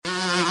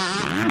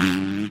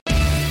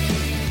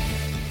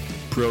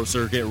Pro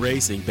Circuit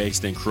Racing,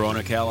 based in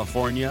Corona,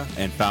 California,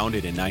 and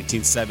founded in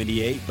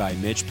 1978 by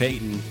Mitch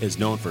Payton, is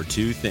known for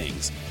two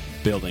things: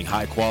 building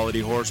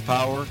high-quality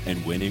horsepower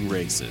and winning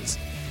races.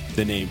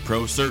 The name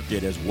Pro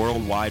Circuit is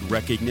worldwide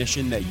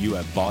recognition that you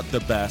have bought the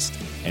best,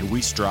 and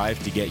we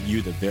strive to get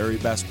you the very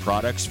best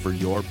products for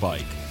your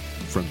bike.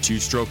 From 2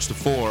 strokes to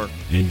 4,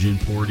 engine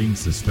porting,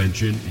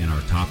 suspension, and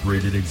our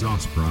top-rated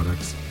exhaust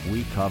products,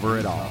 we cover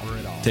it all.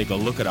 Take a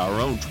look at our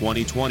own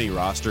 2020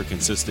 roster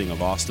consisting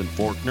of Austin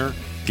Faulkner,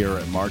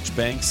 Garrett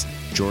Marchbanks,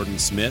 Jordan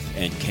Smith,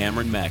 and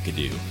Cameron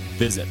McAdoo.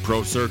 Visit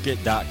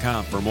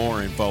ProCircuit.com for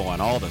more info on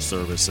all the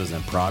services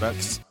and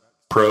products.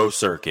 Pro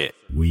Circuit.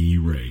 We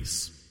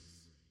race.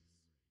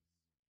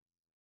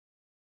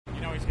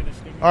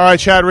 All right,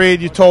 Chad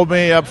Reed, you told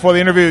me before the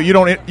interview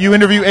you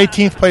interview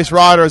 18th place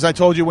riders. I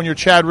told you when you're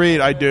Chad Reed,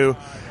 I do.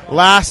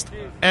 Last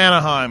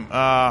Anaheim,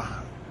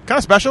 kind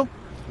of special.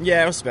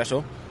 Yeah, it was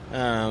special.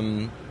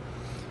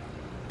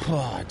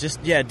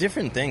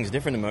 Different things,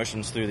 different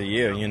emotions through the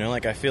year. You know,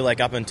 like I feel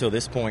like up until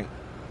this point,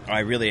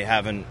 I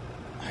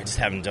just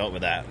haven't dealt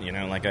with that. You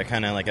know, like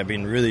I've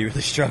been really,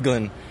 really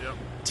struggling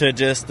to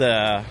just.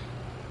 I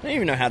don't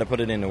even know how to put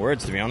it into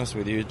words, to be honest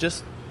with you.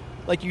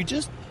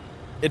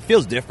 It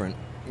feels different.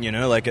 You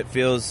know, like it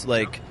feels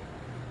like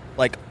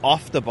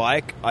off the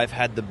bike, I've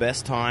had the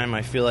best time.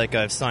 I feel like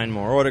I've signed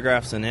more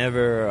autographs than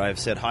ever. I've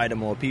said hi to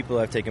more people.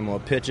 I've taken more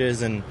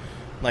pictures, and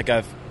like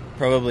I've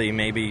probably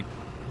maybe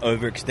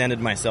overextended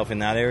myself in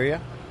that area.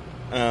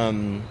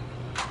 And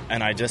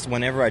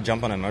whenever I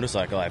jump on a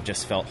motorcycle, I've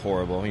just felt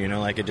horrible. You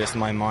know, like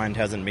my mind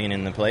hasn't been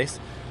in the place.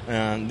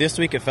 This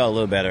week it felt a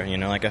little better. You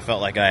know, like I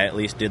felt like I at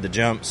least did the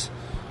jumps.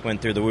 Went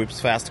through the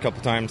whoops fast a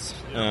couple times,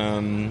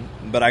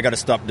 but I got to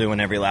stop doing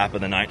every lap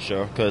of the night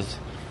show because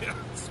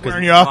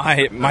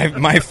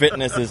my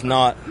fitness is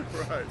not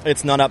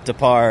it's not up to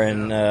par,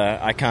 and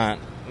I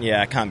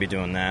can't be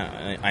doing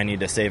that. I need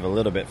to save a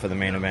little bit for the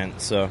main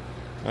event. So,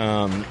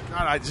 God,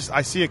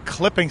 I see it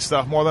clipping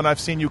stuff more than I've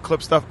seen you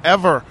clip stuff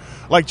ever.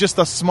 Like just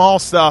the small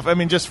stuff. I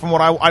mean, just from what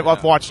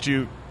I've watched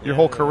your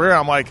whole career,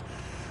 I'm like,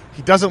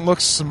 he doesn't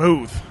look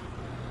smooth.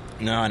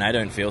 No, and I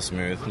don't feel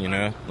smooth. You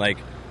know, like.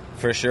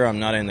 For sure, I'm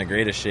not in the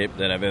greatest shape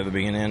that I've ever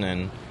been in,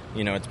 and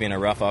you know it's been a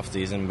rough off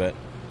season. But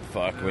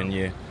fuck, when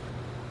you,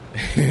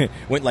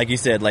 like you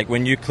said, like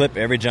when you clip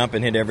every jump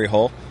and hit every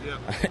hole,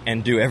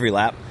 and do every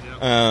lap,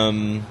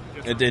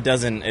 it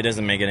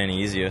doesn't make it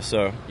any easier.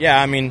 So yeah,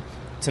 I mean,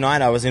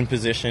 tonight I was in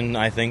position,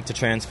 I think, to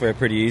transfer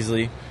pretty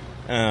easily.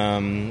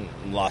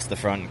 Lost the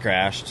front and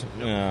crashed,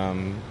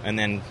 and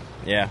then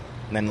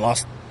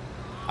lost,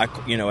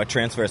 a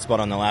transfer spot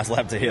on the last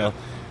lap to Hill.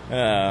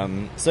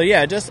 So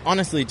yeah,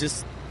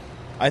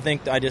 I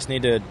think I just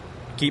need to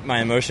keep my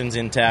emotions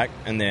intact,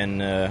 and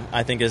then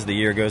I think as the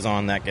year goes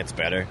on, that gets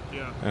better.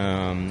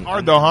 Yeah.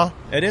 Hard though, huh?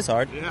 It is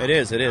hard. Yeah. It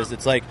is.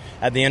 It's like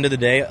at the end of the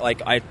day,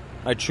 like I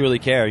truly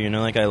care. You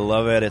know, like I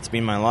love it. It's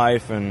been my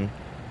life, and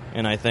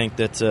I think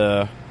that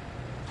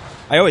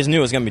I always knew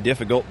it was going to be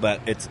difficult,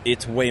 but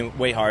it's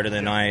way harder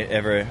than I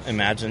ever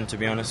imagined, to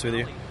be honest with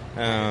you.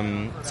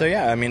 So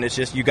yeah, I mean, it's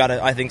just you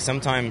gotta. I think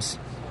sometimes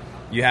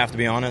you have to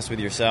be honest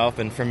with yourself,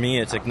 and for me,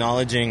 it's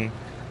acknowledging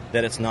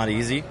that it's not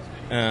easy.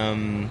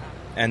 And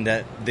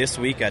that this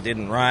week I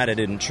didn't ride, I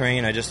didn't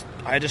train. I just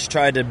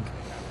tried to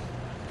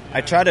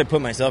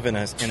put myself in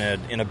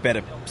a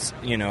better,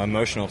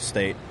 emotional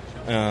state.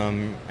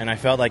 And I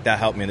felt like that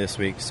helped me this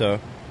week. So,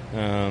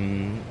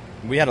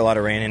 we had a lot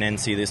of rain in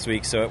NC this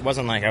week, so it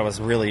wasn't like I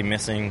was really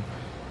missing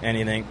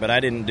anything. But I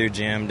didn't do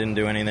gym, didn't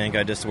do anything.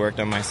 I just worked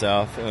on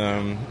myself.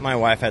 My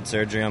wife had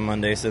surgery on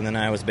Monday, so then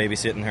I was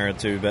babysitting her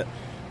too. But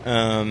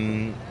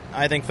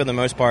I think for the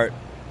most part,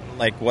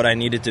 like what I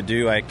needed to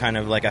do, I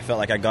felt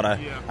like I got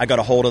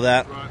a hold of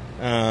that.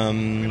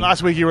 Right.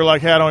 Last week you were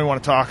like, "Hey, I don't even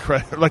want to talk."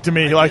 Right? Like to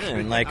me,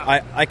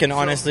 I can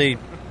honestly,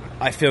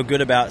 I feel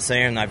good about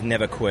saying I've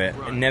never quit,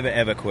 never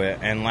ever quit.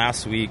 And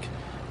last week,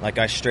 like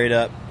I straight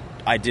up,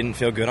 I didn't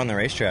feel good on the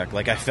racetrack.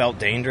 Like I felt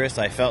dangerous.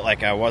 I felt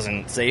like I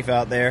wasn't safe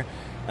out there,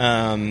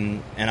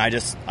 and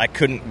I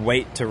couldn't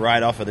wait to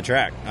ride off of the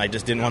track. I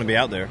just didn't want to be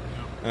out there.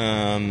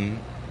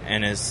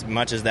 And as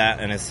much as that,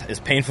 and as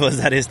painful as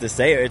that is to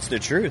say, it's the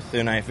truth.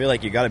 And I feel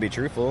like you got to be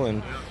truthful.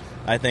 And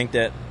I think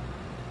that,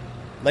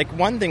 like,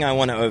 one thing I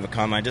want to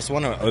overcome, I just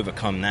want to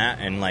overcome that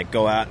and, like,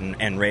 go out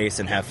and race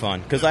and have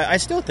fun. Because I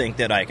still think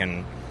that I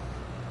can,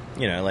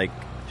 I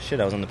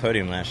was on the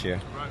podium last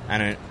year. I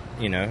don't,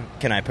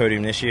 can I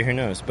podium this year? Who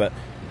knows? But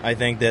I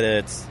think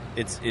that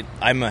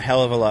I'm a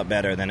hell of a lot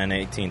better than an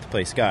 18th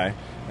place guy.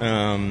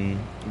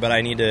 But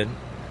I need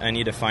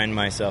to find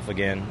myself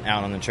again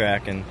out on the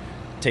track, and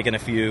taking a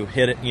few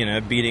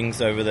beatings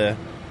over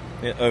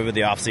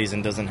the off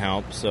season doesn't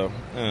help. So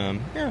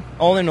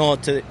all in all,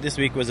 this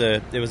week was a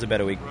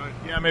better week. Right.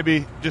 Yeah,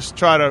 maybe just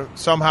try to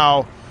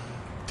somehow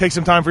take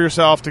some time for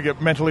yourself to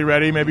get mentally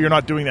ready. Maybe you're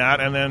not doing that,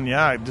 and then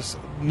just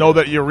know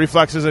that your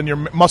reflexes and your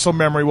muscle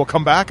memory will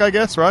come back, I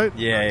guess, right?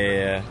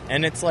 Yeah.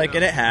 And it's like,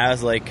 and it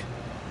has, like,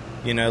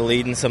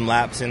 leading some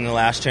laps in the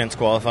last chance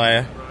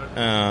qualifier.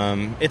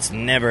 It's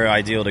never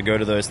ideal to go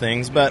to those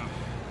things, but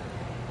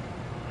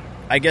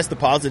I guess the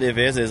positive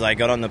is I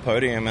got on the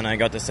podium and I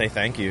got to say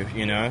thank you,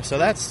 you know. So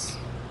that's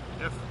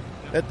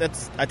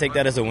I take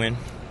that as a win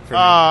for me.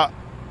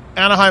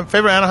 Anaheim,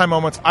 favorite Anaheim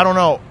moments, I don't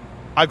know.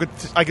 I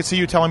could see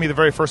you telling me the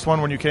very first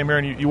one when you came here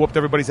and you whooped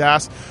everybody's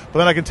ass. But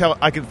then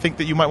I can think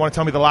that you might want to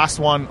tell me the last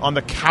one on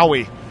the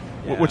Cowie,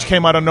 which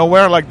came out of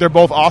nowhere. Like, they're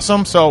both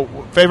awesome. So,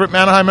 favorite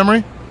Anaheim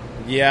memory?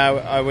 Yeah,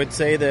 I would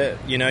say that,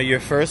 you know, your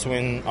first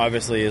win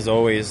obviously is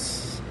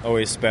always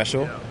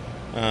special.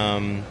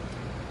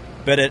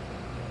 But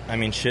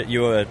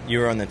you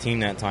were on the team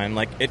that time.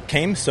 Like, it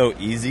came so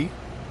easy.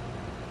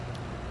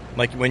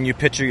 Like, when you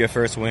picture your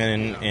first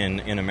win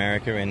in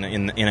America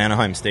in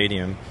Anaheim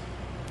Stadium,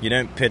 you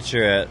don't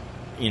picture it,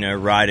 you know,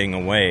 riding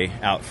away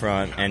out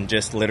front and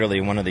just literally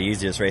one of the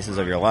easiest races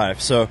of your life.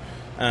 So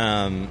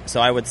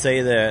I would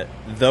say that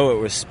though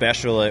it was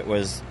special, it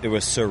was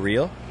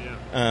surreal.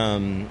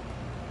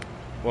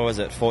 What was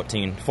it?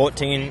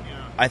 14.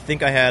 I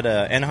think I had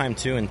Anaheim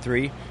 2 and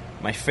 3,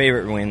 my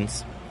favorite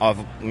wins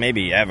of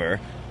maybe ever.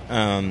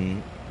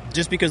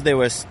 Just because they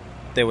were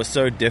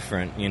so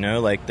different, you know,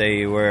 like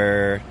they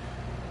were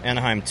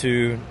Anaheim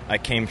 2, I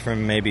came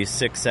from maybe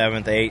 6th,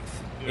 7th,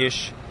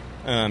 8th-ish.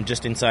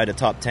 Just inside the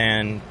top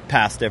 10,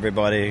 past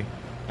everybody,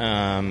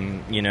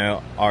 you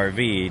know,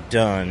 RV,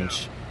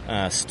 Dunge,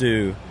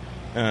 Stu,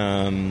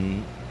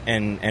 and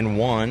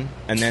won.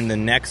 And then the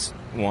next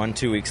one,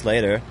 2 weeks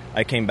later,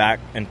 I came back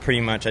and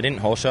pretty much, I didn't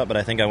hole shot, but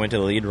I think I went to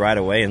the lead right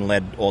away and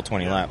led all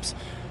 20 laps,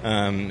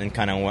 and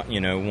kind of, you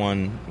know,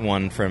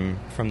 won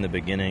from the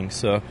beginning.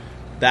 So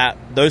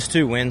those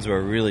 2 wins were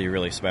really,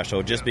 really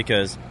special, just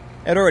because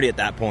at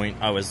that point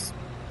I was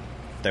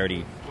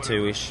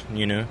 32-ish,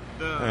 you know.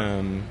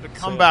 The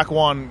comeback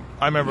one,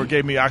 I remember,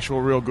 gave me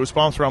actual real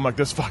goosebumps, where I'm like,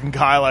 this fucking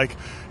guy, like,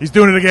 he's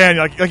doing it again.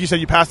 Like you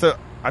said, you passed it.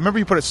 I remember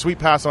you put a sweet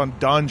pass on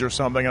Dunge or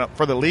something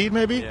for the lead,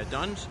 maybe? Yeah,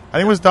 Dunge. I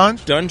think it was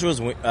Dunge. Dunge was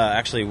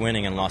actually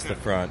winning and lost the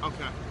front.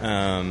 Okay.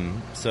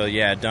 So,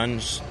 yeah,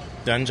 Dunge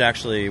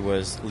actually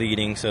was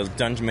leading, so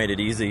Dunge made it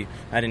easy.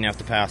 I didn't have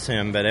to pass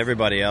him, but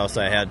everybody else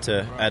I had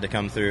to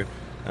come through.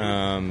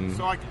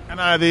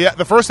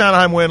 The first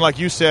Anaheim win, like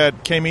you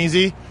said, came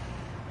easy.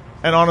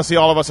 And honestly,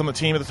 all of us on the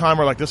team at the time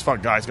were like, this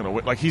fucking guy's going to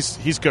win. Like,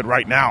 he's good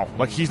right now.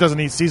 Like, he doesn't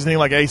need seasoning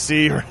like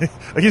AC. Or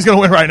like, he's going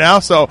to win right now.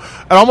 So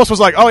it almost was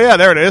like, oh, yeah,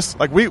 there it is.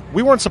 Like, we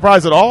weren't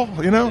surprised at all,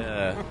 you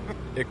know?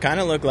 It kind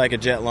of looked like a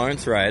Jet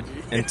Lawrence ride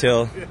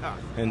until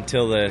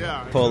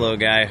the Polo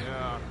guy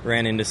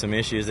ran into some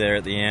issues there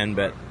at the end.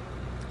 But,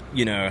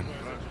 you know,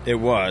 it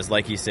was,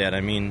 like you said,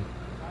 I mean,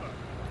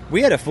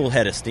 we had a full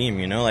head of steam,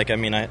 you know? Like, I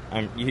mean,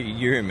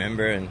 you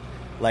remember, and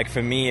like,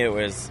 for me, it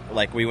was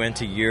like we went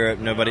to Europe.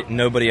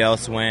 Nobody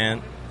else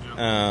went.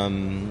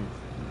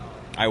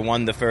 I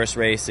won the first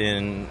race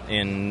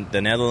in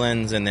the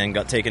Netherlands, and then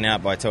got taken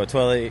out by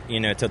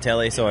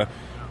Totelli. So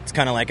it's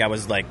kind of like I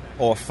was like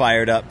all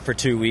fired up for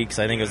 2 weeks.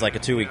 I think it was like a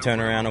 2-week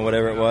turnaround or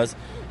whatever it was.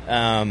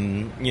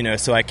 You know,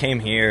 so I came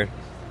here,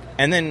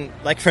 and then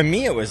like for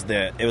me, it was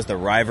the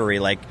rivalry.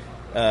 Like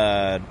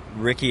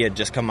Ricky had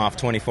just come off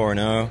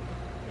 24-0,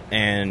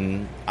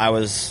 and I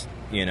was,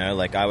 you know,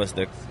 like I was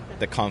the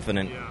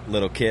confident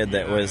little kid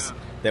that was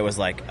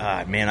like,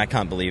 man, I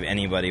can't believe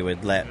anybody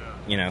would let,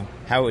 you know,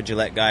 how would you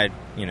let guy,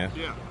 you know,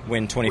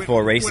 win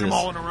 24 races? Win them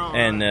all in a row,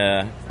 and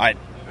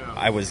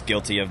I was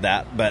guilty of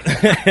that, but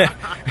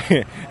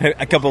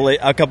a couple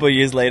of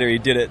years later he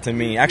did it to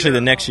me. Actually,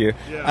 the next year.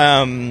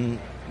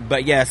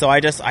 But yeah, so I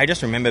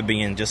just remember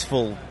being just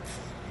full,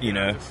 you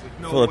know,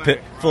 full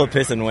of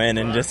piss and wind,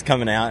 and just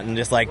coming out and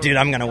just like, dude,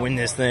 I'm gonna win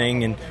this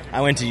thing. And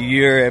I went to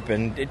Europe,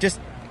 and it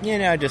just, you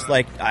know, just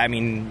like, I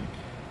mean,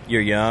 you're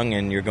young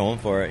and you're going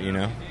for it, you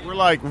know. We're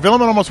like,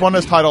 Villeman almost won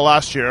this title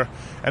last year,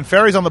 and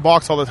Ferry's on the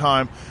box all the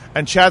time,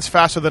 and Chad's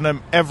faster than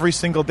him every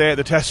single day at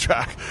the test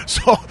track.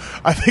 So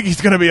I think he's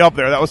going to be up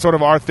there. That was sort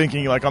of our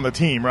thinking, like, on the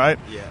team, right?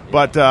 Yeah.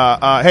 But,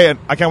 hey,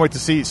 I can't wait to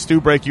see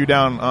Stu break you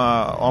down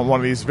on one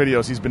of these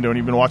videos he's been doing.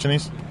 You've been watching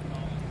these?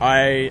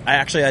 I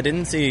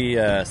didn't see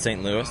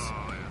St. Louis.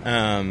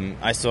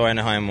 I saw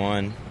Anaheim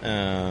 1.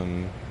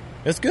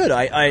 It's good.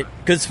 Cause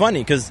it's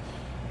funny, because,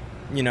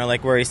 you know,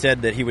 like where he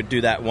said that he would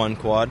do that one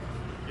quad.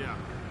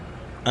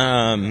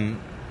 Yeah.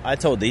 I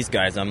told these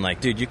guys, I'm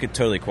like, dude, you could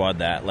totally quad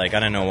that. Like, I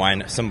don't know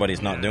why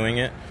somebody's not doing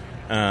it.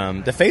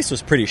 The face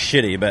was pretty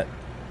shitty, but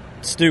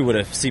Stu would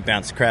have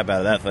seat-bounced the crap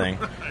out of that thing.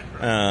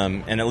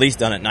 And at least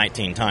done it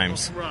 19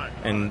 times. Right.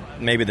 And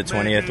maybe the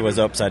 20th was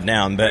upside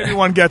down. But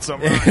everyone gets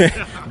them.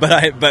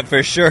 Right? but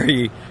for sure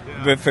he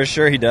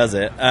does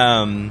it.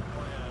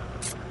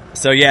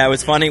 So yeah, it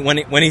was funny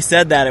when he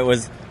said that. It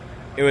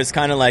was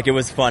kind of like, it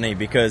was funny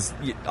because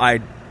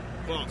I'd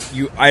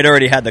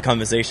already had the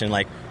conversation.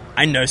 Like,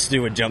 I know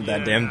Stu would jump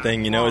that damn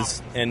thing, you know.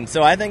 And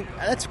so I think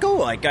that's cool.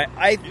 Like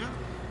I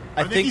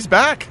think he's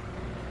back.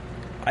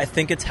 I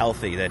think it's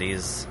healthy that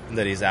he's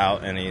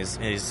out and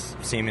he's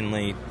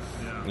seemingly,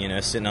 you know,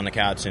 sitting on the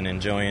couch and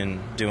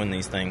enjoying doing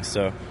these things.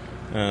 So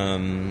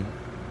I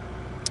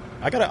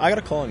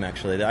gotta call him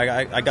actually.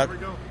 I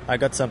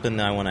got something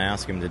that I want to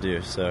ask him to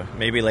do. So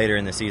maybe later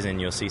in the season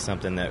you'll see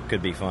something that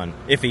could be fun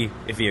if he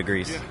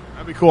agrees. Yeah,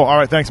 that'd be cool. All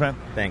right, thanks, man.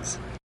 Thanks.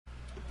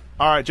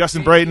 All right,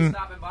 Justin Brayton,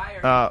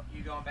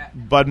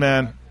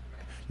 Budman.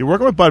 You're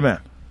working with Budman.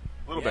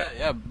 A little bit.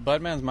 Yeah,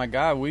 Budman's my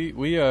guy. We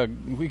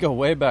go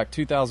way back,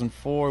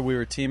 2004. We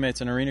were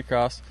teammates in Arena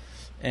Cross,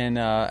 and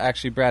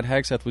actually Brad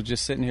Hegseth was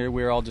just sitting here.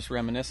 We were all just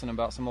reminiscing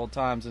about some old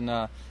times, and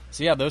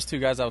so yeah, those two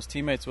guys, I was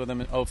teammates with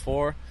them in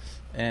 2004,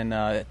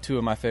 and two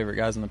of my favorite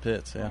guys in the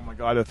pits. Yeah. Oh my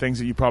God, the things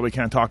that you probably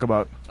can't talk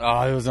about.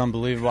 Oh, it was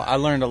unbelievable. I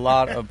learned a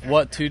lot of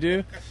what to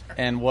do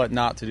and what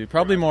not to do.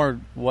 Probably more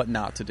what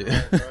not to do.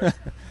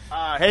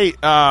 Hey,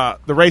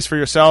 the race for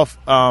yourself,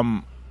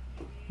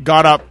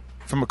 got up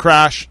from a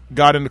crash,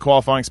 got into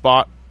qualifying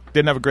spot,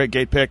 didn't have a great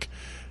gate pick,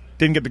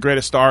 didn't get the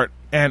greatest start,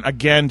 and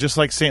again, just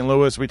like St.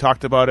 Louis, we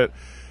talked about it,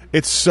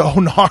 it's so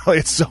gnarly,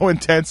 it's so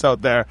intense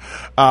out there.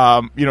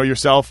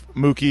 Yourself,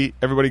 Mookie,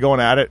 everybody going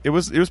at it. It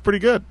was pretty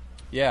good.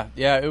 Yeah,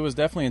 it was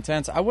definitely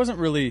intense. I wasn't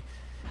really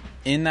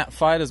in that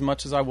fight as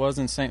much as I was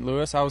in St.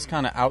 Louis. I was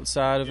kind of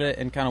outside of it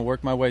and kind of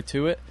worked my way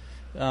to it.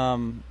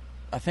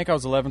 I think I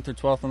was 11th or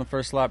 12th on the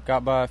first lap,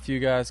 got by a few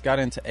guys, got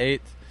into 8th,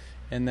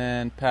 and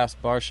then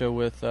passed Barsha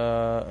with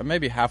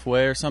maybe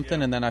halfway or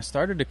something, and then I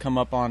started to come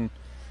up on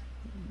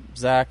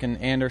Zach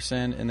and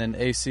Anderson and then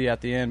AC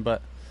at the end.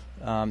 But,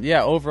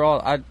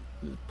 overall,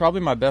 probably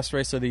my best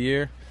race of the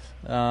year.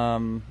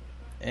 I'm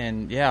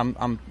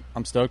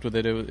stoked with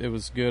it. It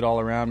was good all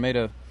around.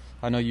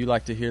 I know you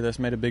like to hear this,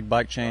 made a big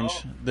bike change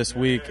this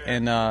week,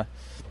 and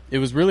it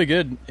was really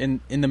good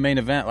in the main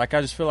event. Like,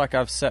 I just feel like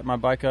I've set my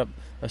bike up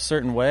a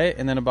certain way,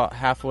 and then about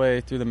halfway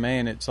through the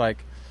main, it's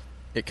like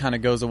it kind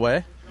of goes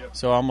away.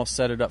 So I almost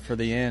set it up for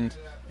the end,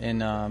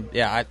 and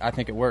I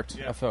think it worked.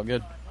 I felt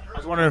good. I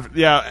was wondering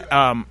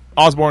if,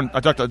 Osborne, I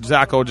talked to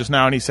Zacho just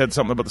now, and he said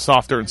something about the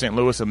soft dirt in St.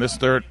 Louis and this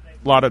dirt.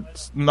 Not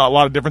a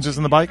lot of differences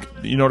in the bike.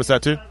 You notice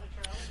that too?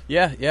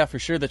 Yeah, for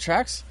sure. The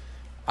tracks,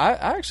 I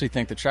actually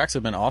think the tracks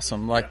have been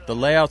awesome. Like the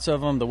layouts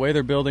of them, the way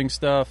they're building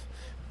stuff.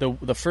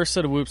 The first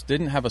set of whoops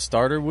didn't have a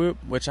starter whoop,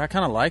 which I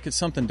kind of like. It's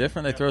something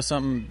different. They throw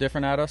something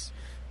different at us.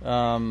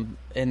 And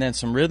then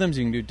some rhythms,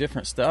 you can do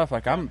different stuff.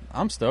 Like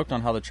I'm stoked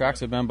on how the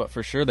tracks have been, but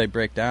for sure they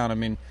break down. I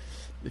mean,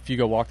 if you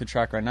go walk the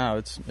track right now,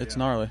 it's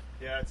gnarly.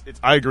 Yeah,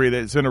 I agree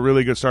that it's been a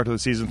really good start to the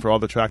season for all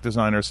the track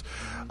designers.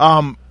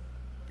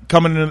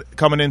 Coming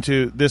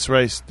into this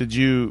race,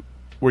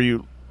 were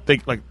you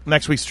think like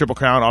next week's Triple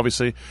Crown,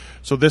 obviously?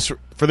 So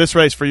for this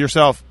race for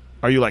yourself,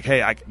 are you like,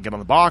 hey, I can get on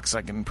the box,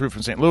 I can improve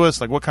from St. Louis?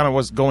 Like, what kind of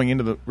was going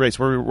into the race?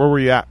 Where were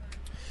you at?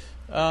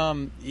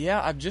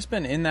 I've just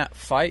been in that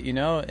fight,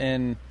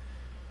 and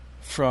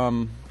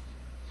from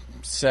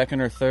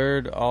second or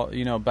third,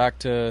 back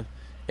to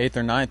 8th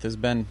or 9th has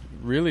been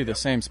really the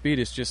same speed.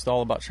 It's just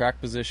all about track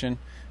position.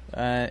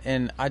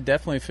 And I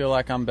definitely feel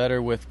like I'm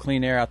better with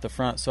clean air at the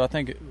front. So I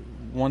think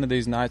one of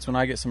these nights when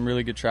I get some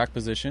really good track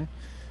position,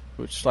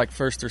 which is like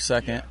first or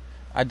second,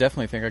 I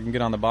definitely think I can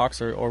get on the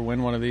box or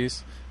win one of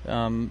these.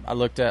 I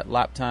looked at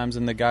lap times,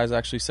 and the guys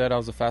actually said I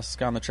was the fastest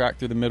guy on the track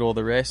through the middle of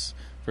the race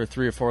for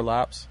 3 or 4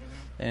 laps.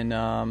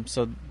 And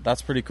so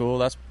that's pretty cool.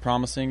 That's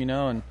promising,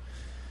 And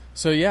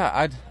so,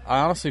 I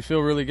honestly feel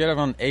really good. I'm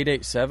on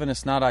 8.87.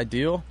 It's not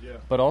ideal. Yeah.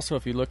 But also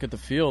if you look at the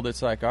field,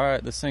 it's like, all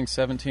right, this thing's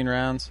 17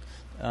 rounds.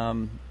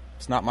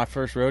 It's not my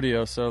first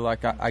rodeo, so,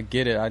 like, I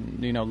get it.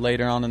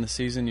 Later on in the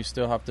season, you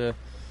still have to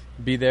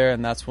be there,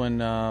 and that's when,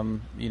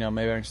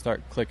 maybe I can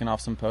start clicking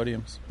off some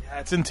podiums. Yeah,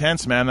 it's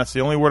intense, man. That's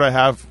the only word I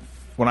have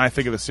when I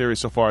think of the series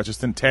so far. It's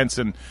just intense,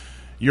 and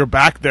you're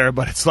back there,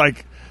 but it's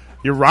like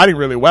you're riding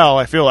really well,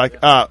 I feel like.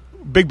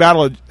 Big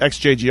battle of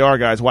XJGR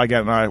guys.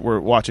 Wygat and I were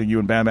watching you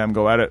and Bam Bam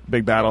go at it.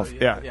 Big battle.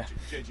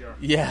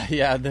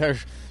 Yeah. They're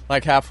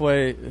like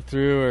halfway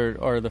through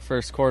or the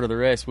first quarter of the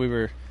race. We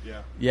were.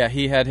 Yeah.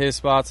 He had his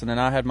spots and then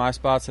I had my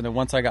spots, and then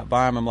once I got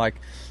by him, I'm like,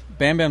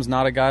 Bam Bam's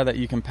not a guy that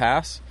you can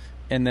pass,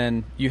 and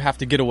then you have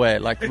to get away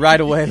like right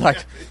away.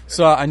 Like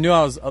so, I knew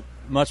I was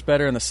much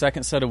better in the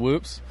second set of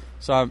whoops.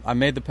 So I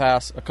made the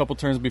pass a couple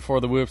turns before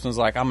the whoops and was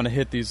like, I'm going to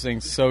hit these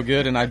things so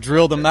good, and I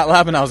drilled them that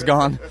lap and I was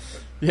gone.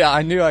 Yeah,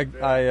 I knew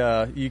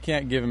you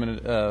can't give him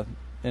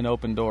an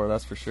open door,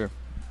 that's for sure.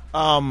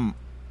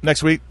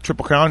 Next week,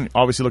 Triple Crown.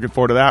 Obviously looking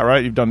forward to that,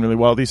 right? You've done really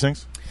well at these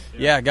things.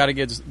 Yeah, got to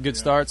get good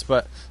starts.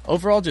 But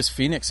overall, just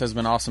Phoenix has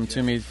been awesome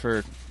to me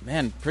for,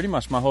 pretty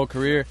much my whole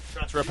career.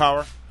 Transfer of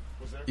power?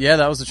 Yeah,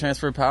 that was the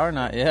transfer of power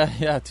night.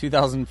 Yeah,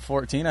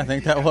 2014, I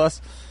think that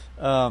was.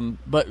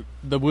 But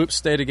the whoops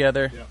stay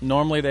together. Yeah.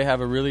 Normally they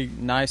have a really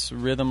nice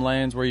rhythm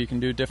lanes where you can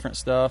do different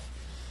stuff.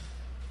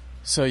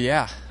 So,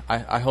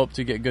 I hope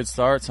to get good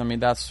starts. I mean,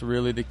 that's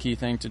really the key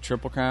thing to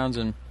Triple Crowns,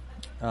 and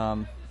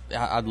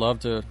I'd love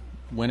to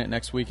win it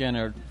next weekend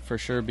or for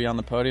sure be on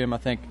the podium. I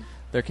think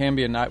there can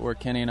be a night where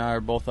Kenny and I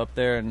are both up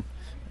there, and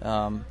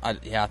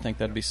I think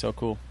that'd be so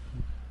cool.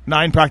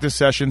 9 practice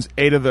sessions,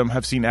 8 of them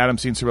have seen Adam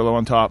Cianciarillo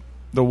on top.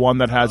 The one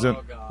that hasn't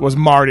was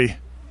Marty.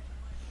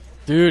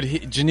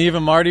 Dude, Geneva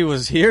Marty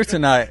was here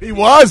tonight. He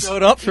was. He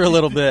showed up for a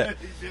little bit.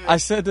 I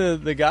said to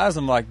the guys,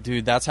 I'm like,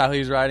 dude, that's how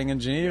he's riding in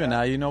Geneva.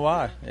 Now you know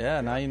why. Yeah,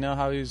 now you know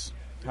how he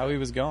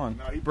was going.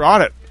 No, he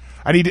brought it.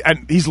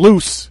 And he's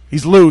loose.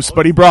 He's loose,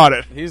 but he brought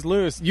it. He's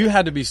loose. You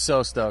had to be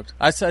so stoked.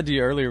 I said to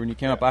you earlier when you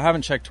came up, I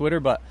haven't checked Twitter,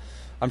 but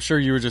I'm sure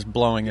you were just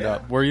blowing it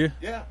up. Were you?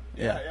 Yeah,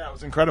 it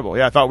was incredible.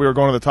 Yeah, I thought we were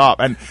going to the top.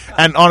 And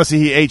honestly,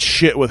 he ate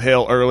shit with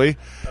Hill early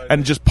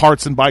and just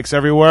parts and bikes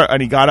everywhere,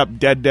 and he got up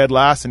dead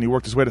last, and he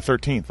worked his way to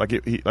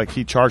 13th.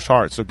 He charged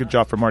hard, so good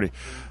job for Marty.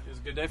 It was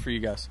a good day for you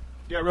guys.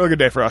 Yeah, really good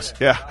day for us.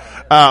 Yeah.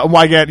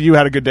 Wygant, you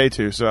had a good day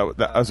too, so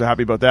I was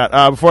happy about that.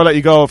 Before I let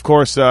you go, of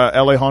course,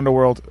 LA Honda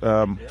World,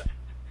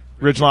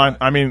 Ridgeline.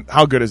 I mean,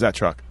 how good is that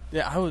truck?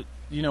 Yeah,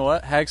 you know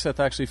what? Hagseth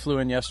actually flew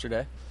in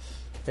yesterday,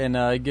 and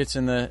he gets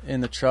in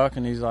the truck,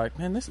 and he's like,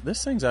 "Man,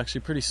 this thing's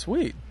actually pretty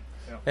sweet."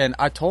 Yeah. And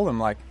I told him,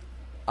 like,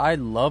 I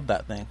love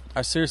that thing.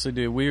 I seriously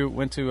do. We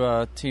went to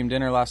a team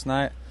dinner last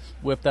night,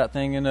 whipped that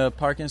thing into a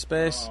parking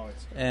space,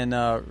 and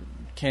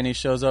Kenny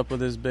shows up with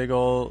his big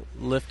old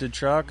lifted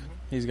truck. Mm-hmm.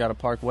 He's got to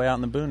park way out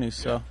in the boonies,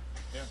 so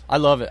I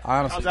love it,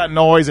 honestly. How's that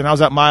noise and how's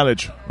that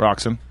mileage,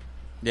 Roxon?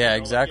 Yeah,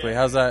 exactly.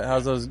 How's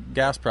those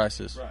gas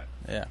prices? Right.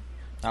 Yeah.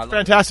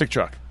 Fantastic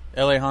truck.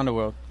 LA Honda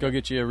World. Go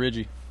get you a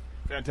Ridgie.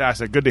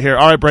 Fantastic. Good to hear.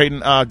 All right,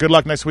 Brayton, good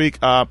luck next week.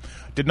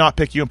 Did not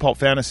pick you in Pulp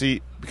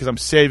Fantasy because I'm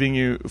saving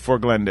you for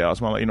Glendale. I just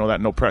want to let you know that.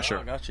 No pressure.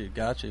 Oh,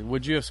 got you.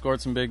 Would you have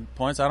scored some big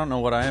points? I don't know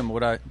what I am.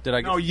 Did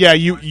I? No, yeah,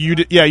 you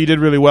did. Yeah, you did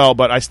really well,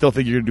 but I still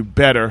think you're going to do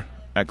better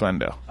at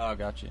Glendale. Oh,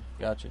 got you.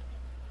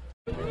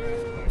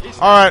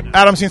 All right,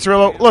 Adam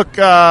Cianciarillo. Look,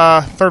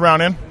 third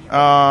round in.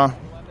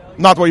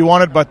 Not what you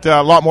wanted, but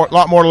a lot more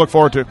to look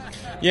forward to.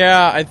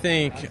 Yeah, I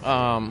think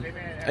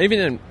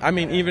even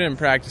in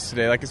practice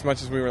today, like as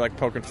much as we were like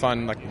poking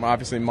fun, like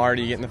obviously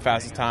Marty getting the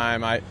fastest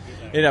time, I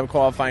ended up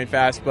qualifying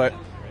fast, but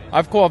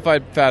I've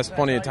qualified fast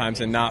plenty of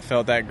times and not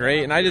felt that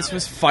great, and I just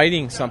was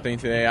fighting something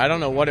today. I don't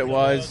know what it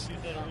was.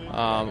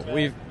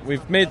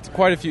 We've made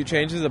quite a few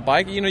changes to the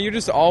bike. You know, you're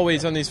just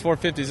always on these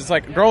 450s. It's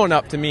like growing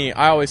up to me,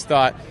 I always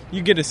thought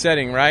you get a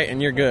setting, right,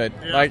 and you're good.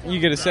 Yeah. Like you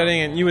get a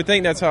setting, and you would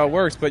think that's how it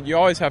works, but you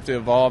always have to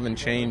evolve and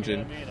change,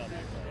 and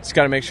just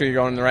got to make sure you're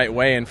going the right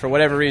way. And for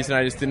whatever reason,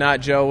 I just did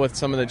not gel with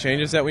some of the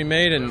changes that we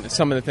made and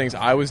some of the things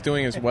I was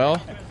doing as well.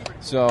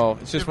 So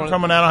it's just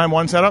from an Anaheim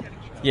 1 setup?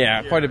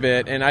 Yeah, quite a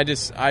bit. And I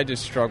just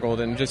struggled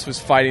and just was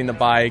fighting the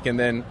bike, and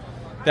then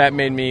that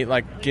made me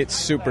like get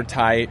super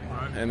tight.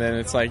 And then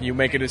it's like you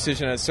make a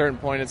decision at a certain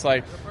point. It's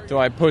like, do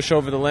I push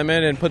over the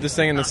limit and put this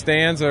thing in the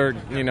stands, or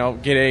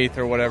get eighth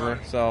or whatever?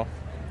 So,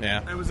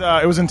 yeah, it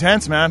was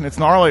intense, man. It's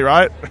gnarly,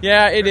 right?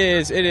 Yeah, it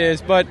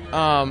is. But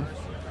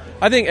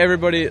I think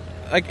everybody,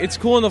 like, it's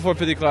cool in the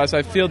 450 class.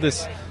 I feel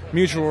this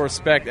mutual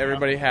respect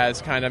everybody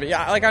has, kind of.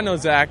 Yeah, like I know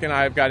Zach and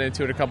I have gotten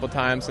into it a couple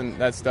times and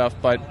that stuff,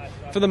 but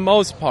for the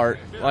most part,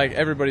 like,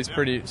 everybody's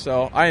pretty,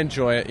 so I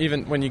enjoy it,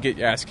 even when you get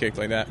your ass kicked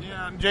like that.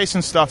 Yeah, and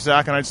Jason's stuff,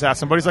 Zach, and I just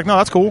asked him, but he's like, no,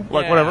 that's cool,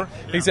 like, whatever.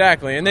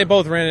 Exactly, and they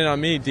both ran it on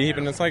me deep,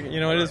 and it's like, it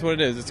is what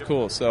it is, it's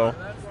cool, so,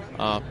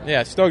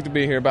 stoked to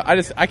be here, but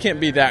I can't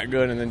be that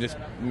good and then just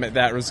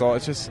that result.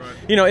 It's just,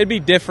 it'd be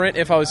different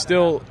if I was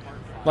still,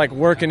 like,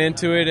 working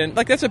into it, and,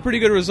 like, that's a pretty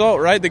good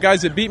result, right? The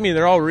guys that beat me,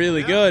 they're all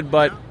really good,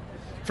 but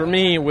for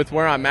me, with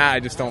where I'm at, I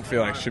just don't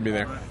feel like I should be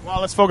there.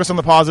 Well, let's focus on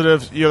the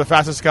positives. You're the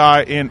fastest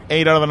guy in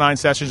 8 out of the 9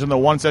 sessions. In the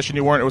one session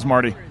you weren't, it was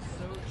Marty.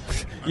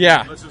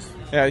 Yeah.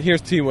 Here's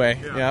T-Way.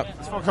 Yeah.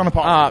 Let's focus on the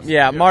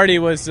positives. Marty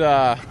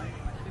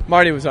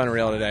was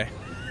unreal today.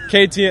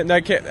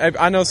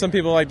 I know some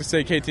people like to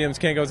say KTMs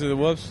can't go through the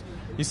whoops.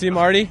 You see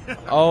Marty?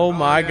 Oh,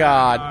 my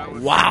God.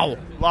 Wow.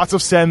 Lots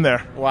of send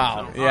there.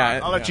 Wow.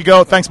 Yeah. I'll let you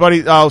go. Thanks,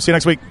 buddy. I'll see you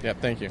next week. Yep,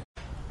 thank you.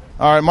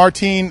 All right,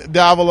 Martin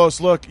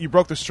Davalos, look, you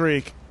broke the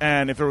streak,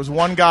 and if there was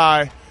one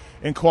guy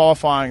in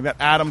qualifying that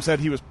Adam said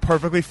he was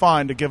perfectly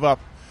fine to give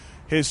up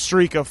his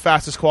streak of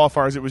fastest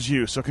qualifiers, it was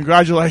you. So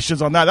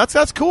congratulations on that.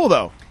 That's cool,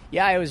 though.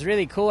 Yeah, it was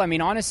really cool. I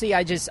mean, honestly,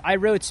 I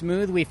rode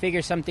smooth. We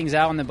figured some things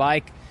out on the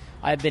bike.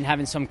 I've been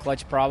having some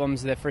clutch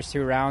problems the first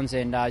 2 rounds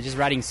and just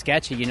riding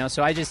sketchy,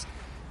 So I just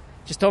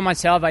told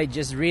myself I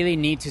just really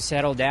need to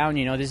settle down.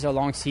 This is a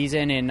long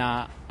season, and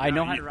I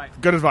know how to ride.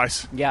 Good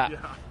advice. Yeah.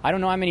 I don't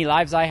know how many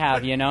lives I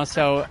have,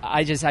 so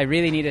I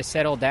really need to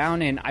settle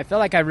down, and I felt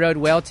like I rode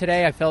well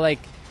today. I felt like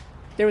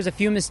there was a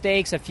few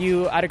mistakes, a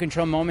few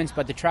out-of-control moments,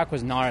 but the track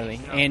was gnarly.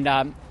 And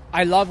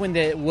I love when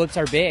the whoops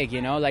are big,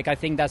 Like, I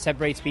think that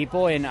separates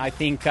people, and I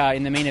think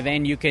in the main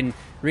event you can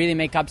really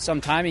make up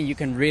some time and you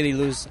can really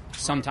lose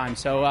sometimes.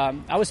 So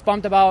I was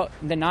pumped about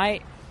the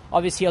night.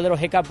 Obviously, a little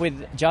hiccup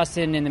with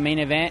Justin in the main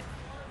event.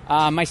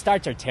 My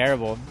starts are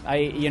terrible.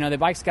 The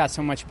bike's got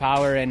so much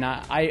power, and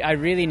I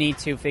really need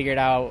to figure it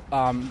out.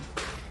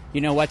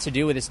 What to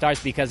do with the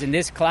starts, because in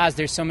this class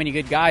there's so many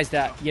good guys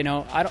that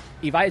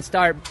if I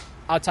start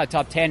outside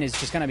top 10, it's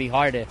just going to be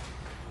hard to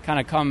kind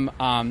of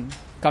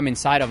come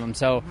inside of them.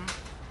 So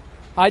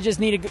I just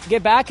need to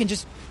get back and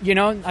just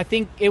I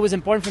think it was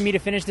important for me to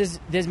finish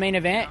this main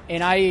event.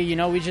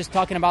 And we just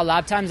talking about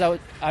lap times.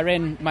 I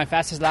ran, my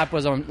fastest lap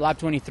was on lap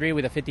 23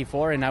 with a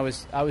 54, and I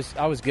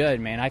was good,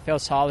 man. I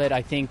felt solid.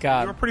 I think you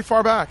were pretty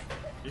far back.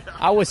 Yeah.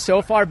 I was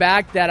so far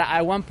back that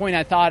at one point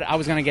I thought I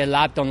was going to get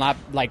lapped on lap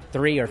like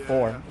 3 or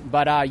 4.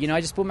 But I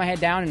just put my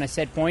head down and I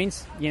said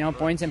points.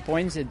 Points and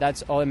points.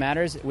 That's all that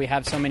matters. We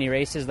have so many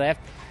races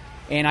left.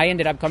 and I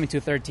ended up coming to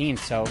 13th,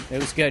 so it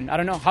was good. I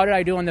don't know, how did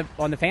I do on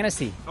the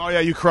fantasy? Oh yeah,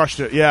 you crushed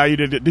it. Yeah, you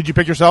did. Did you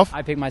pick yourself?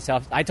 I picked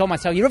myself. I told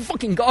myself, you don't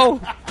fucking go.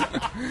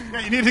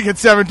 Yeah, you need to get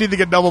 17 to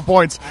get double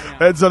points,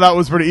 and so that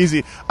was pretty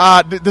easy.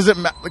 Does it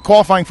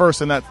qualifying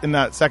first in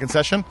that second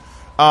session?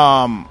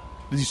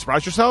 Did you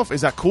surprise yourself?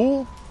 Is that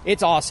cool?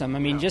 It's awesome. I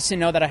mean, just to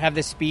know that I have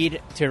the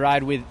speed to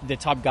ride with the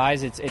top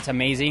guys, it's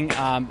amazing.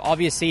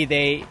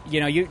 Obviously,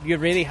 you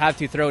really have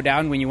to throw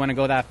down when you want to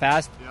go that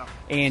fast,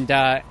 and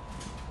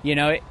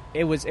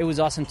it was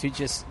awesome to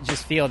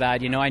just feel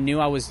that. I knew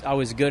I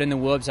was good in the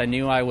whoops. I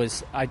knew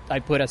I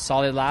put a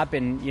solid lap,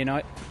 and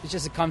it's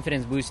just a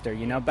confidence booster.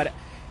 But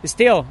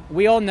still,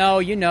 we all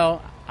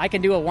know, I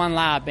can do a one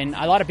lap, and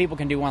a lot of people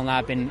can do one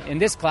lap, and in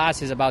this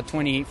class is about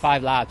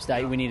 25 laps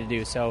that we need to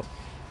do. So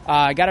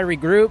I got to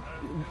regroup,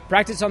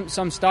 practice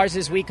some starts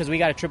this week because we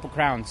got a triple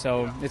crown.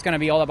 So it's going to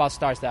be all about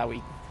starts that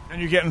week. And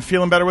you're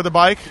feeling better with the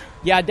bike?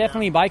 Yeah,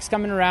 definitely. Bike's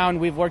coming around.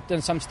 We've worked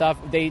on some stuff.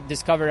 They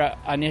discovered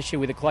an issue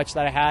with the clutch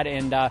that I had,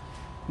 and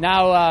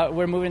now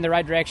we're moving in the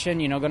right direction.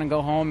 Going to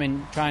go home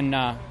and try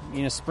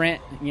and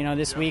sprint.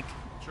 This week.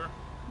 Sure.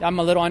 I'm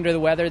a little under the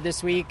weather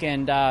this week,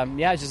 and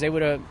just able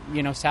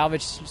to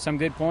salvage some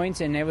good points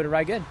and able to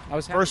ride good. I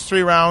was happy. First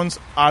 3 rounds,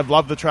 I've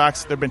loved the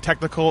tracks. They've been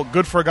technical,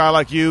 good for a guy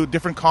like you.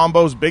 Different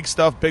combos, big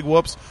stuff, big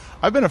whoops.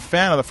 I've been a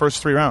fan of the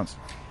first 3 rounds.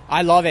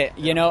 I love it.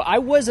 I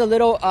was a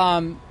little.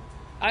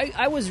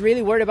 I was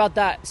really worried about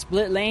that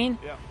split lane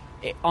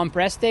on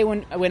press day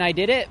when I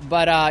did it,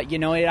 but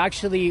it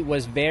actually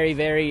was very,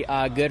 very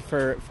good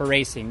for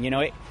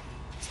racing.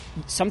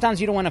 Sometimes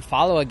you don't want to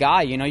follow a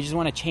guy. You just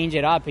want to change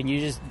it up, and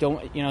you just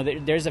don't.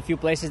 There's a few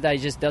places that it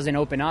just doesn't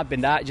open up,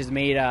 and that just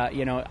made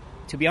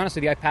to be honest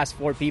with you, I passed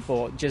 4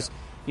 people just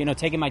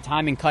taking my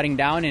time and cutting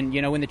down, and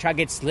when the track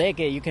gets slick,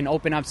 you can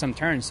open up some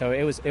turns. So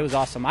it was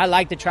awesome. I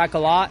liked the track a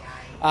lot.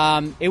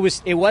 It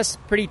was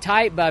pretty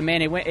tight, but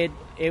man,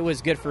 it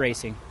was good for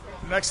racing.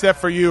 Next step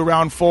for you,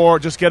 round 4,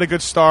 just get a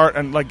good start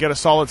and get a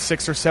solid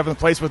 6th or 7th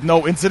place with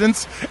no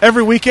incidents.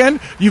 Every weekend,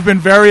 you've been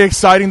very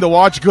exciting to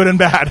watch, good and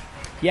bad.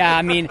 Yeah,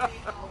 I mean,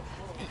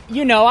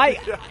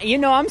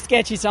 I'm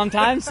sketchy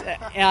sometimes.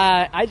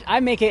 I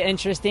make it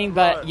interesting,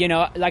 but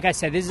like I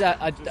said, this is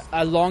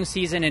a long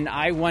season, and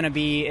I want to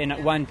be in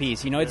one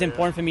piece. It's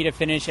important for me to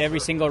finish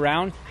every single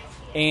round,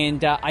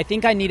 and I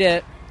think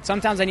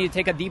sometimes I need to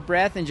take a deep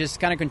breath and just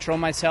kind of control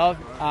myself.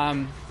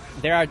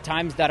 There are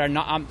times that are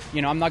not,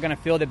 I'm not going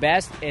to feel the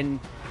best, and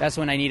that's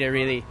when I need to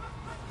really,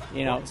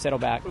 settle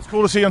back. It's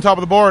cool to see you on top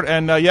of the board,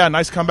 and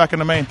nice comeback in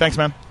the main. Thanks,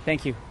 man.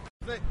 Thank you.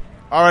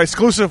 All right,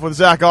 exclusive with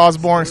Zach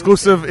Osborne,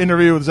 exclusive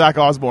interview with Zach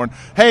Osborne.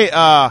 Hey,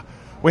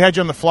 we had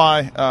you on the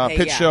fly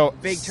show.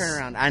 Big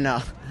turnaround, I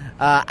know.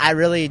 I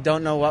really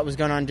don't know what was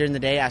going on during the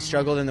day. I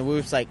struggled in the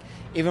whoops,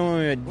 even when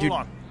we would do.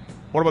 Hold on.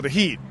 What about the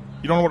heat?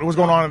 You don't know what was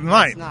going on at the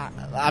night?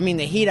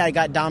 The heat, I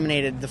got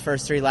dominated the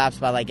first 3 laps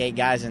by 8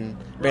 guys and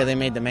barely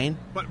made the main.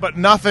 But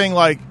nothing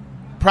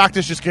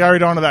practice just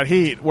carried on to that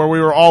heat where we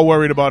were all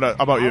worried about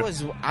you.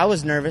 I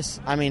was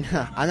nervous. I'm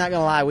not going to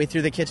lie. We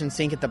threw the kitchen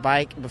sink at the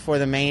bike before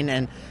the main,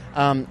 and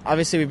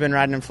obviously we've been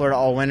riding in Florida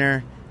all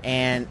winter,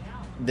 and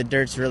the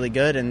dirt's really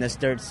good, and this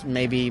dirt's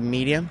maybe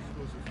medium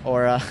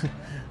or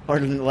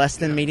less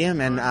than medium,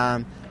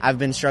 and I've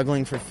been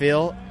struggling for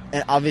feel.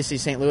 And obviously,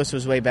 St. Louis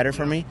was way better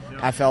for me.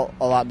 I felt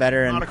a lot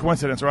better. And not a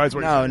coincidence, right?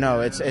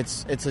 No,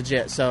 it's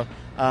legit. So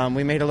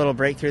we made a little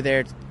breakthrough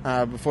there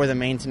before the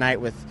main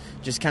tonight with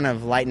just kind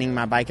of lightening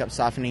my bike up,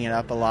 softening it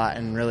up a lot,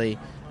 and really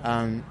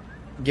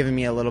giving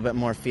me a little bit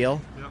more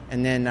feel. Yep.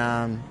 And then,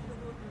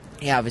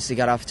 obviously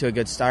got off to a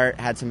good start,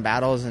 had some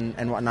battles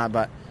and whatnot,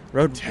 but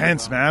rode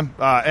tense, man.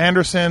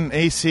 Anderson,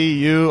 AC,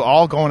 you,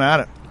 all going at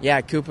it.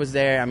 Yeah, Coop was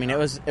there. I mean, it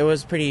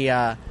was pretty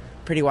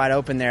wide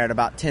open there at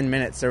about 10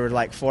 minutes. There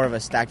were 4 of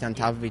us stacked on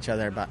top of each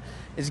other, but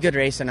it's good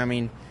racing. I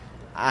mean,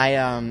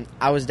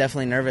 I was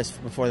definitely nervous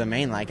before the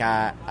main.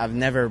 I've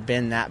never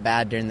been that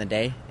bad during the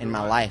day in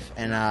my life,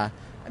 and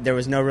there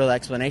was no real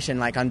explanation.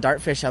 On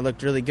Dartfish, I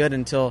looked really good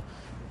until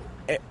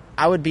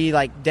I would be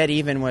dead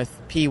even with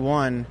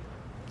P1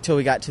 till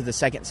we got to the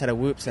second set of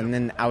whoops, and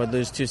then I would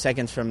lose 2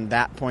 seconds from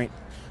that point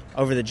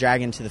over the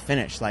dragon to the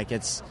finish.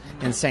 It's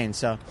insane.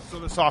 So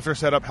the softer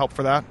setup helped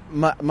for that?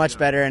 Much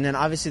better. And then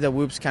obviously the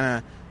whoops kind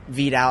of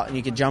V'd out, and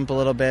you could jump a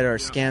little bit or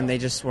skim. They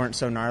just weren't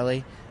so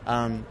gnarly.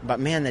 But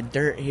man, the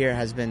dirt here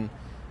has been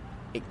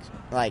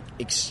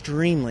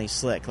extremely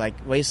slick,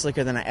 way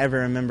slicker than I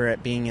ever remember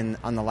it being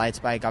on the lights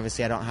bike.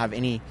 Obviously I don't have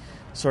any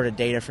sort of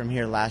data from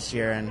here last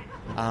year, and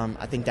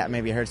I think that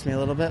maybe hurts me a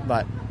little bit,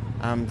 but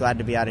I'm glad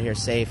to be out of here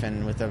safe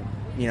and with a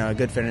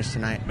good finish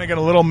tonight. Making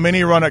a little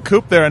mini run at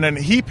Coop there, and then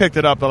he picked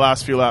it up the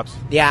last few laps.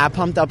 Yeah, I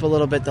pumped up a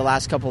little bit the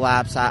last couple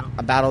laps. I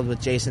battled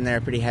with Jason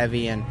there pretty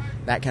heavy, and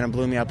that kind of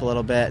blew me up a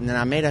little bit. And then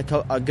I made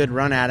a good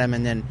run at him,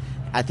 and then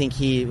I think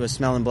he was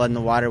smelling blood in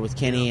the water with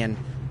Kenny, and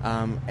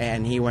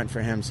he went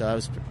for him. So it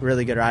was a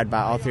really good ride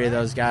by all 3 of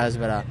those guys.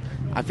 But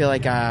I feel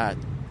like, as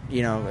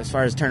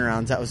far as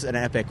turnarounds, that was an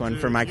epic one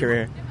for my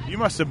career. You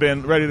must have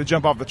been ready to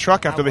jump off the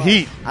truck after the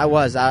heat. I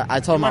was. I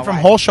told my wife. From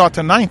whole shot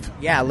to 9th.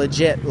 Yeah,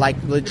 legit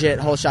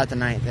whole shot to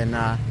 9th. And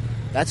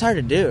That's hard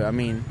to do. I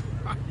mean,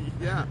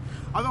 yeah.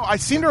 Although I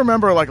seem to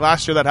remember, like,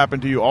 last year that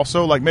happened to you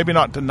also. Like, maybe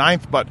not to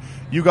 9th, but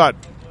you got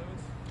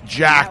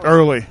jacked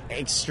early.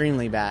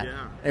 Extremely bad.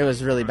 Yeah. It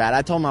was really bad.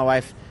 I told my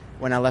wife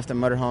when I left the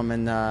motorhome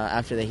and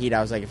after the heat,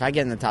 I was like, if I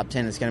get in the top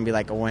 10, it's going to be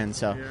like a win.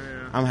 So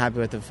I'm happy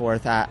with the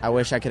 4th. I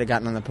wish I could have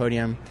gotten on the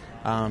podium,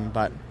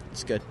 but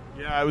it's good.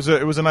 Yeah, it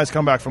was a nice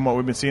comeback from what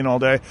we've been seeing all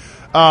day.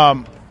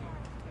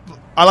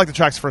 I like the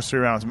track's first 3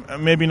 rounds.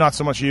 Maybe not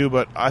so much you,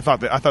 but I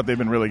thought they've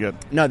been really good.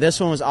 No, this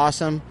one was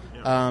awesome.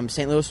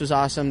 St. Louis was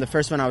awesome. The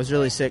first one I was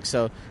really sick,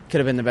 so could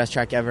have been the best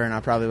track ever, and I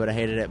probably would have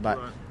hated it. But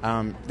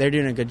they're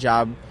doing a good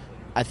job.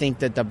 I think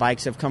that the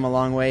bikes have come a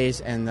long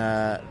ways, and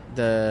I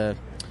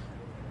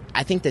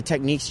think the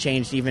techniques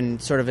changed even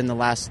sort of in the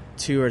last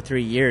 2 or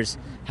 3 years,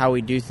 how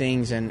we do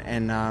things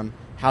and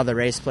how the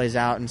race plays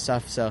out and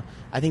stuff. So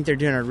I think they're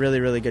doing a really,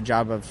 really good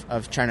job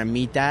of trying to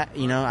meet that.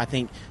 You know, I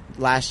think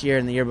last year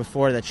and the year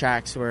before the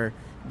tracks were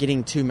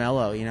getting too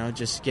mellow, you know,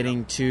 just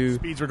getting too...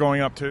 Speeds were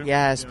going up, too?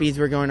 Yeah, speeds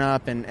were going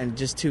up and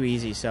just too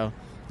easy, so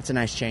it's a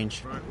nice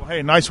change. Right. Well,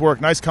 hey, nice work,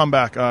 nice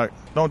comeback.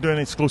 Don't do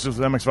any exclusives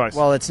with MX Vice.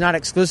 Well, it's not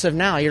exclusive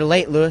now. You're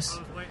late, Lewis.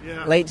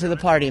 Late to the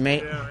party,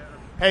 mate. Yeah.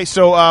 Hey,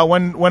 so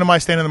when am I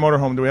staying in the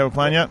motorhome? Do we have a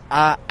plan yet?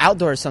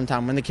 Outdoors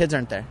sometime, when the kids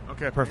aren't there.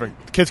 Okay,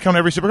 perfect. Kids come to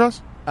every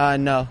Supercross?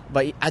 No,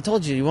 but I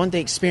told you want the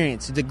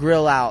experience, the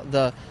grill out,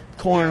 the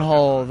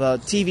cornhole, the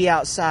TV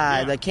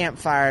outside, the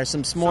campfire,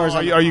 some s'mores. So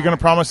are you going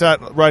to promise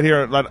that right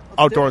here,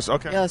 outdoors?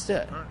 Okay. Yeah, let's do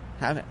it. Right.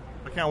 Have it.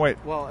 I can't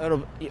wait.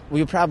 Well,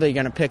 we're probably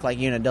going to pick like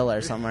Unadilla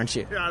or something, aren't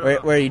you?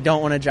 Where you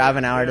don't want to drive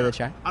an hour to the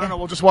track. I don't know.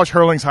 We'll just watch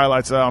Hurling's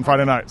highlights on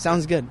Friday night.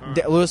 Sounds good.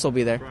 Right. Lewis will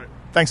be there. Right.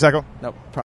 Thanks, Echo. Nope.